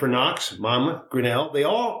changed it for Knox, Monmouth, Grinnell. They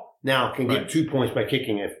all now can get 2 points by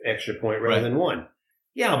kicking an extra point rather than 1.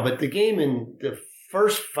 Yeah, but the game in the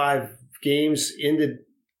first 5 games ended,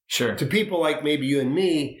 to people like maybe you and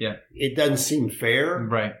me, it doesn't seem fair.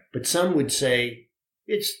 Right. But some would say,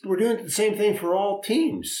 we're doing the same thing for all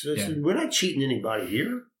teams. We're not cheating anybody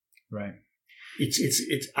here. Right.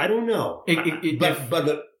 It's I don't know.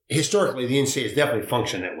 But historically, the NCAA has definitely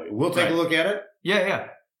functioned that way. We'll take a look at it. Yeah.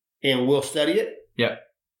 And we'll study it. Yeah.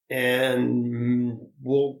 And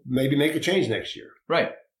we'll maybe make a change next year.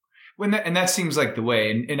 Right. And that seems like the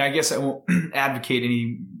way. And I guess I won't advocate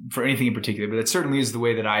for anything in particular, but that certainly is the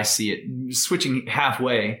way that I see it. Switching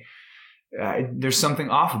halfway, there's something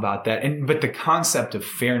off about that. But the concept of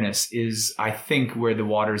fairness is, I think, where the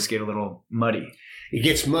waters get a little muddy. It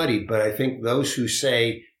gets muddy, but I think those who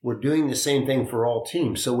say we're doing the same thing for all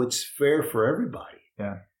teams, so it's fair for everybody.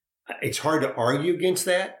 Yeah. It's hard to argue against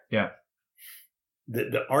that. Yeah.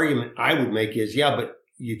 The argument I would make is, but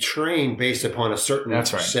you train based upon a certain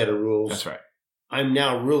set of rules. That's right. I'm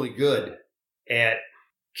now really good at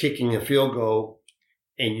kicking a field goal,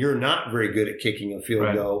 and you're not very good at kicking a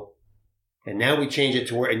field goal. And now we change it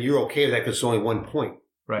to where, and you're okay with that because it's only 1 point.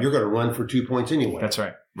 Right. You're going to run for 2 points anyway. That's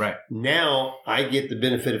right. Right. Now I get the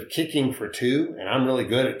benefit of kicking for 2, and I'm really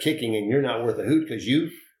good at kicking, and you're not worth a hoot because you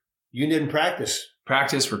didn't practice.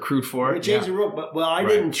 Recruit for it. We changed the rule, but I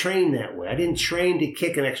didn't train that way. I didn't train to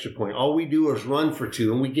kick an extra point. All we do is run for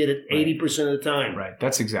 2, and we get it 80% of the time. Right.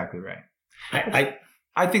 That's exactly right.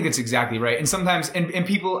 I think that's exactly right. And sometimes, and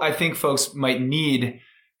people, I think folks might need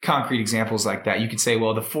concrete examples like that. You could say,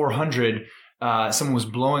 well, the 400, someone was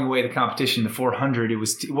blowing away the competition. The 400, it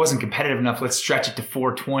wasn't competitive enough. Let's stretch it to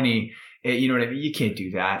 420. You know what I mean? You can't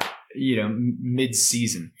do that,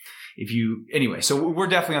 mid-season. So we're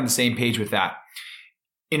definitely on the same page with that.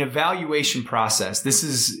 An evaluation process, this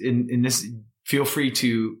is in this, feel free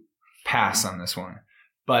to pass on this one,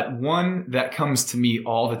 but one that comes to me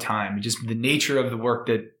all the time, just the nature of the work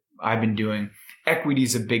that I've been doing. Equity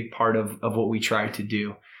is a big part of what we try to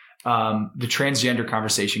do. The transgender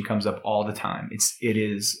conversation comes up all the time. It's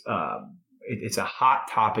a hot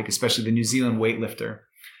topic, especially the New Zealand weightlifter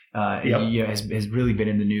has really been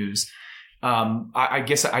in the news. I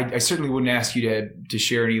guess I certainly wouldn't ask you to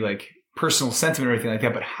share any personal sentiment or anything like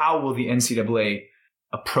that, but how will the NCAA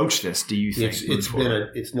approach this, do you think?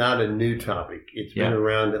 It's not a new topic. It's been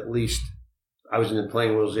around at least, I was in the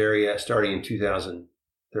playing rules area starting in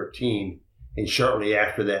 2013. And shortly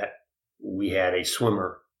after that, we had a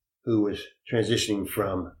swimmer who was transitioning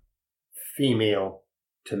from female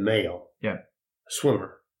to male. Yeah. A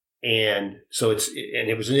swimmer. And so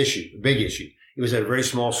it was an issue, a big issue. It was at a very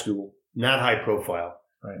small school, not high profile.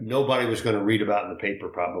 Right. Nobody was going to read about in the paper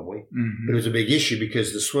probably. Mm-hmm. But it was a big issue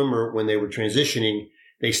because the swimmer, when they were transitioning,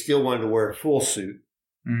 they still wanted to wear a full suit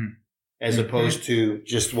as opposed to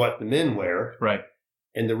just what the men wear. Right.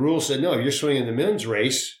 And the rule said, no, if you're swimming in the men's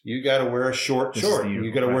race, you got to wear a short.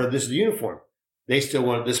 You got to wear this is the uniform.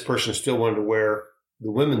 This person still wanted to wear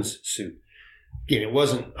the women's suit. Again, it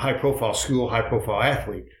wasn't high profile school, high profile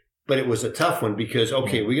athlete, but it was a tough one because, we're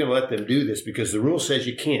going to let them do this because the rule says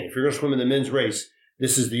you can't. If you're going to swim in the men's race,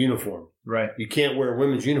 this is the uniform. Right. You can't wear a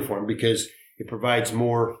women's uniform because it provides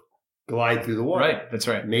more glide through the water. Right. That's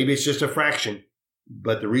right. Maybe it's just a fraction,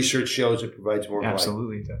 but the research shows it provides more glide.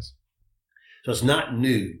 Absolutely it does. So it's not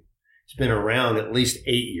new. It's been around at least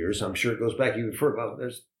 8 years. I'm sure it goes back even further.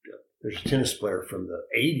 There's a tennis player from the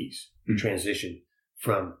 80s who transitioned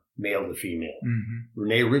from male to female. Mm-hmm.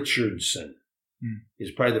 Renee Richardson is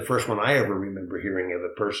probably the first one I ever remember hearing of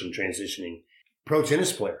a person transitioning. Pro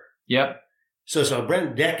tennis player. Yep. So it's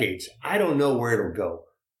been decades. I don't know where it'll go.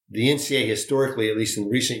 The NCAA historically, at least in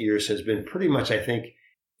recent years, has been pretty much, I think,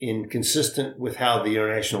 inconsistent with how the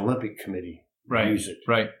International Olympic Committee views it.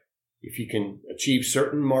 Right. If you can achieve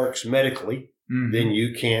certain marks medically, then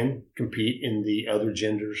you can compete in the other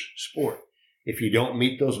gender's sport. If you don't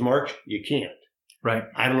meet those marks, you can't. Right.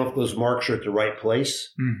 I don't know if those marks are at the right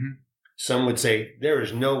place. Mm-hmm. Some would say, there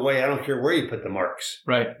is no way, I don't care where you put the marks.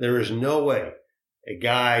 Right. There is no way a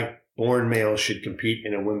guy born male should compete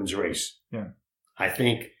in a women's race. Yeah. I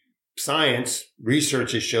think science,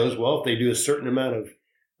 research shows, if they do a certain amount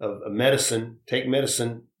of medicine, take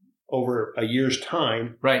medicine over a year's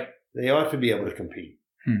time, right, they ought to be able to compete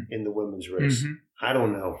in the women's race. Mm-hmm. I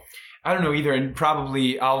don't know either. And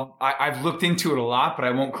probably I've looked into it a lot, but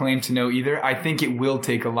I won't claim to know either. I think it will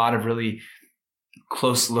take a lot of really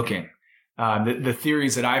close looking. The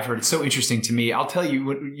theories that I've heard, it's so interesting to me. I'll tell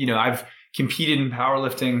you, I've competed in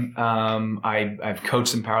powerlifting. I've coached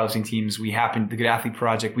some powerlifting teams. The Good Athlete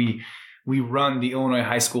Project, we run the Illinois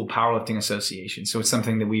High School Powerlifting Association. So it's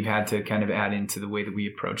something that we've had to kind of add into the way that we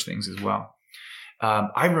approach things as well.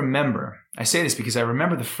 I say this because I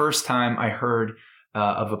remember the first time I heard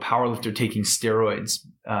of a powerlifter taking steroids.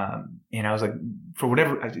 And I was like, for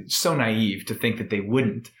whatever, it's so naive to think that they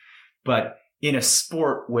wouldn't. But in a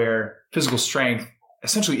sport where physical strength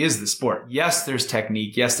essentially is the sport. Yes, there's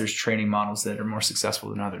technique. Yes, there's training models that are more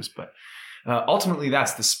successful than others. But ultimately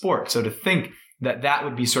that's the sport. So to think that that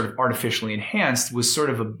would be sort of artificially enhanced was sort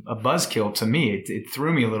of a buzzkill to me. It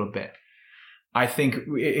threw me a little bit. I think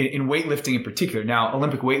in weightlifting in particular, now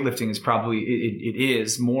Olympic weightlifting is probably, it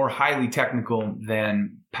is more highly technical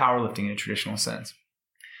than powerlifting in a traditional sense.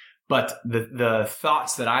 But the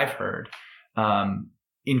thoughts that I've heard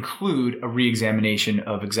include a reexamination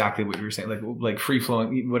of exactly what you were saying, like free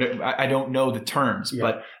flowing. I don't know the terms,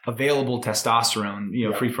 but available testosterone,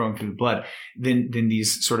 free flowing through the blood. Then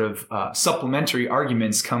these sort of supplementary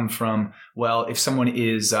arguments come from, well, if someone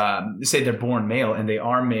is say they're born male and they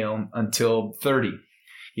are male until 30,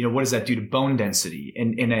 what does that do to bone density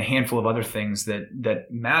and a handful of other things that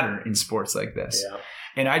matter in sports like this? Yeah.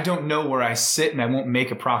 And I don't know where I sit, and I won't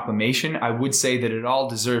make a proclamation. I would say that it all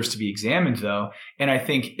deserves to be examined, though. And I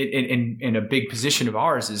think in a big position of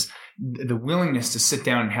ours is the willingness to sit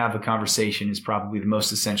down and have a conversation is probably the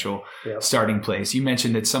most essential starting place. You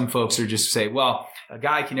mentioned that some folks are just say, well, a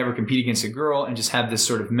guy can never compete against a girl, and just have this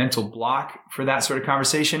sort of mental block for that sort of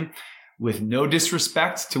conversation. With no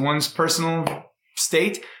disrespect to one's personal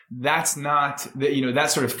state, that's not,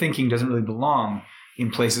 that sort of thinking doesn't really belong in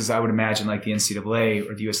places I would imagine like the NCAA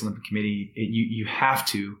or the U.S. Olympic Committee. You have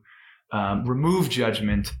to remove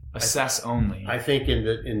judgment, assess only. I think in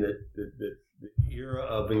the era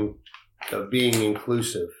of being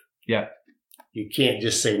inclusive, you can't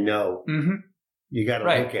just say no. Mm-hmm. You got to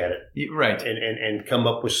look at it, right, and come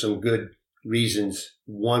up with some good reasons,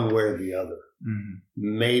 one way or the other.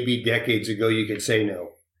 Mm-hmm. Maybe decades ago you could say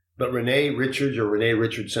no, but Renee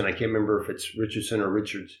Richardson, I can't remember if it's Richardson or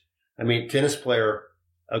Richards. I mean,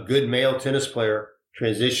 a good male tennis player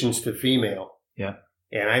transitions to female. Yeah.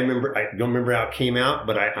 And I don't remember how it came out,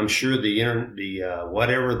 but I'm sure the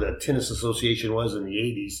whatever the tennis association was in the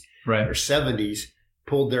 80s or 70s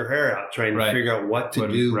pulled their hair out trying to figure out what to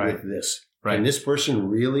do with this. Right. Can this person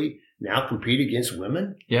really now compete against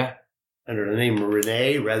women? Yeah. Under the name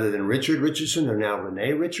Renee rather than Richard Richardson, they're now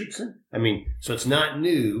Renee Richardson. I mean, so it's not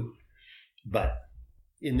new, but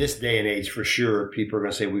in this day and age, for sure, people are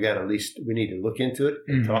going to say, we need to look into it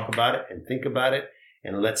and talk about it and think about it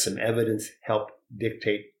and let some evidence help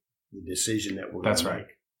dictate the decision that we're going to make.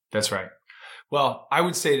 That's right. Well, I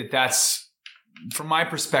would say that that's, from my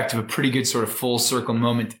perspective, a pretty good sort of full circle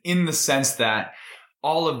moment in the sense that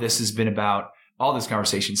all of this has been about, all this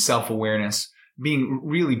conversation, self-awareness,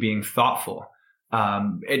 being thoughtful,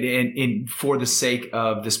 and for the sake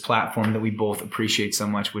of this platform that we both appreciate so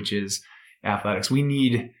much, which is athletics. We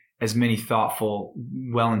need as many thoughtful,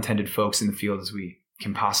 well-intended folks in the field as we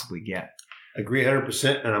can possibly get. Agree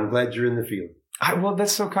 100%, and I'm glad you're in the field. Well,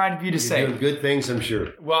 that's so kind of you to say. You're doing good things, I'm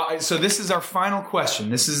sure. Well, so this is our final question.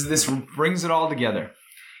 This brings it all together.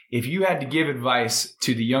 If you had to give advice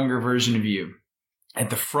to the younger version of you at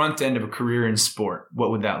the front end of a career in sport, what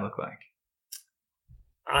would that look like?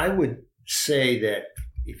 I would say that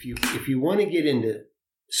if you want to get into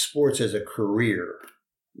sports as a career,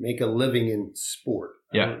 make a living in sport,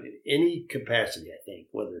 in any capacity, I think,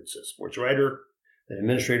 whether it's a sports writer, an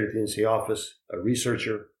administrator at the NCAA office, a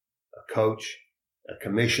researcher, a coach, a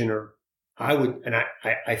commissioner, I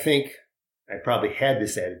think I probably had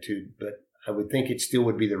this attitude, but I would think it still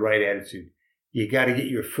would be the right attitude. You got to get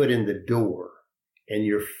your foot in the door, and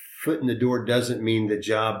your foot in the door doesn't mean the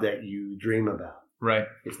job that you dream about. Right.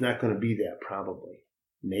 It's not going to be that, probably.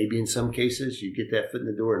 Maybe in some cases you get that foot in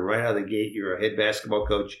the door and right out of the gate you're a head basketball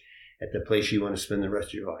coach at the place you want to spend the rest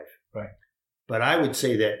of your life. Right. But I would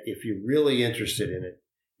say that if you're really interested in it,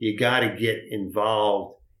 you got to get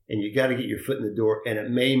involved and you got to get your foot in the door. And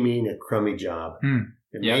it may mean a crummy job.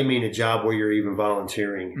 It may mean a job where you're even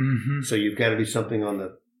volunteering. Mm-hmm. So you've got to do something on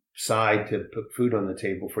the side to put food on the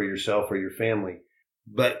table for yourself or your family.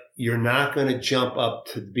 But you're not going to jump up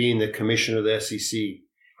to being the commissioner of the SEC.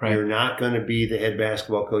 Right. You're not going to be the head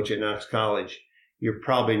basketball coach at Knox College. You're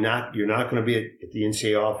not going to be at the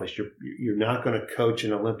NCAA office. You're not going to coach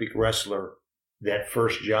an Olympic wrestler that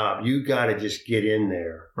first job. You got to just get in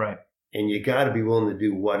there. Right. And you got to be willing to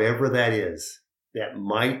do whatever that is. That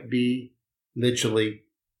might be literally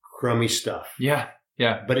crummy stuff. Yeah.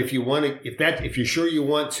 Yeah. But if you want to, if you're sure you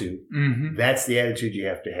want to, that's the attitude you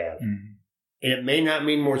have to have. Mm-hmm. And it may not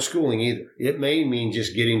mean more schooling either. It may mean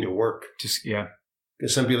just getting to work.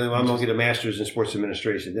 Because some people think, well, I'm going to get a master's in sports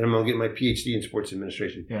administration. Then I'm going to get my PhD in sports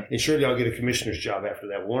administration. Yeah. And surely I'll get a commissioner's job after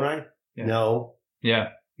that, won't I? Yeah. No. Yeah.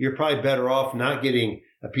 You're probably better off not getting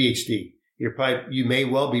a PhD. You may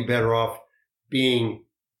well be better off being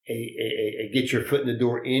get your foot in the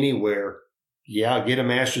door anywhere. Yeah, get a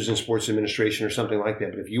master's in sports administration or something like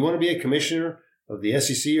that. But if you want to be a commissioner of the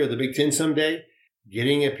SEC or the Big Ten someday,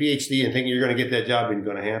 getting a PhD and thinking you're going to get that job isn't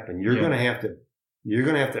going to happen. You're going to have to you're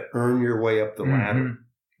going to have to earn your way up the ladder.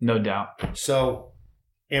 No doubt. So,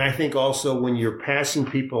 and I think also when you're passing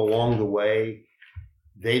people along the way,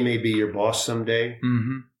 they may be your boss someday.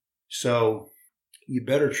 So you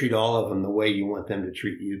better treat all of them the way you want them to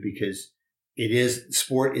treat you, because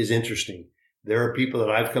sport is interesting. There are people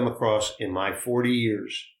that I've come across in my 40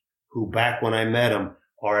 years who back when I met them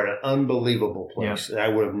are at an unbelievable place. Yeah. I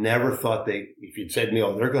would have never thought if you'd said to me,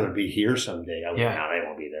 oh, they're going to be here someday, I would have, no, they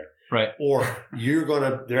won't be there. Right. Or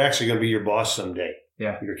they're actually going to be your boss someday.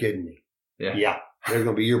 Yeah. You're kidding me. Yeah. They're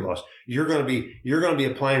going to be your boss. You're going to be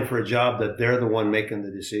applying for a job that they're the one making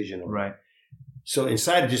the decision on. Right. So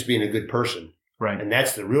inside of just being a good person. Right. And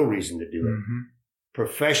that's the real reason to do it.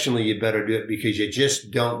 Professionally, you better do it because you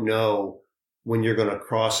just don't know when you're going to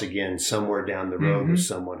cross again somewhere down the road with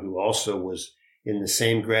someone who also was in the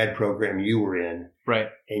same grad program you were in. Right.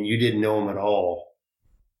 And you didn't know them at all.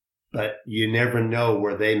 But you never know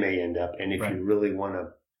where they may end up. And if you really want to,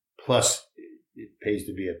 plus it pays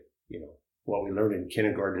to be what we learned in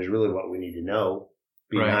kindergarten is really what we need to know.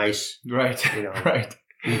 Be nice. Right. Right.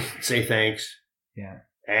 Say thanks. Yeah.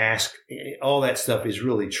 Ask. All that stuff is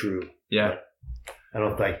really true. Yeah. But I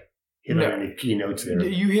don't think I hit on any key notes there.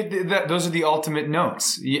 You hit that. Those are the ultimate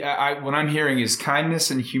notes. What I'm hearing is kindness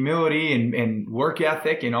and humility and work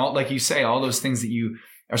ethic and all, like you say, all those things that you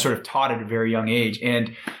are sort of taught at a very young age.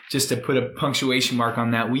 And just to put a punctuation mark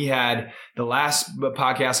on that, we had the last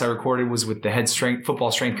podcast I recorded was with the head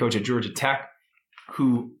football strength coach at Georgia Tech,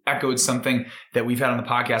 who echoed something that we've had on the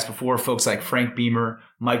podcast before. Folks like Frank Beamer,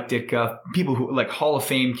 Mike Ditka, people who like Hall of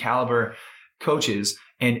Fame caliber coaches,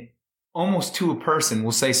 and almost to a person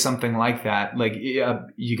will say something like that. Like,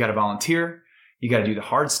 you got to volunteer. You got to do the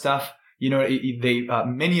hard stuff.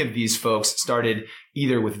 Many of these folks started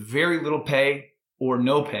either with very little pay or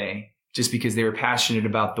no pay, just because they were passionate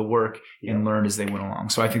about the work and learned as they went along.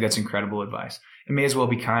 So I think that's incredible advice. And may as well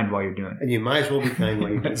be kind while you're doing it. And you might as well be kind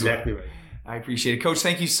while you're doing it. Exactly right. I appreciate it. Coach,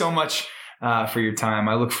 thank you so much for your time.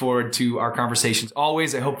 I look forward to our conversations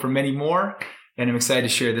always. I hope for many more. And I'm excited to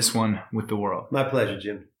share this one with the world. My pleasure,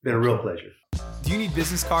 Jim. Been a real pleasure. Do you need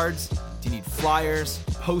business cards? Do you need flyers,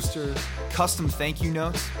 posters, custom thank you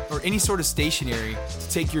notes, or any sort of stationery to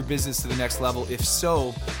take your business to the next level? If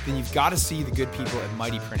so, then you've got to see the good people at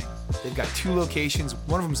Mighty Printing. They've got 2 locations.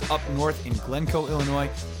 One of them is up north in Glencoe, Illinois.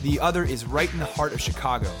 The other is right in the heart of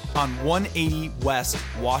Chicago on 180 West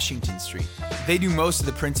Washington Street. They do most of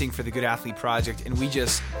the printing for the Good Athlete Project, and we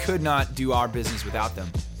just could not do our business without them.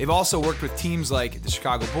 They've also worked with teams like the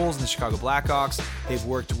Chicago Bulls and the Chicago Blackhawks. They've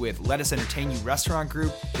worked with Let Us Entertain You Restaurant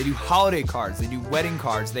Group. They do holiday cards. They do wedding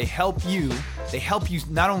cards. They help you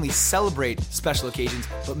not only celebrate special occasions,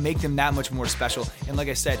 but make them that much more special. And like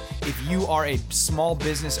I said, if you are a small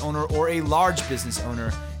business owner or a large business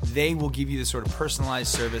owner, they will give you the sort of personalized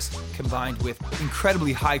service combined with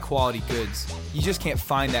incredibly high quality goods. You just can't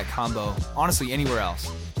find that combo, honestly, anywhere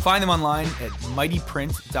else. Find them online at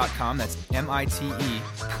mightyprint.com. That's M-I-T-E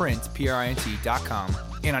print, P-R-I-N-T.com.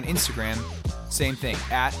 And on Instagram, same thing,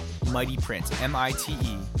 at mightyprint,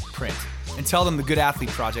 M-I-T-E print. And tell them the Good Athlete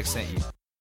Project sent you.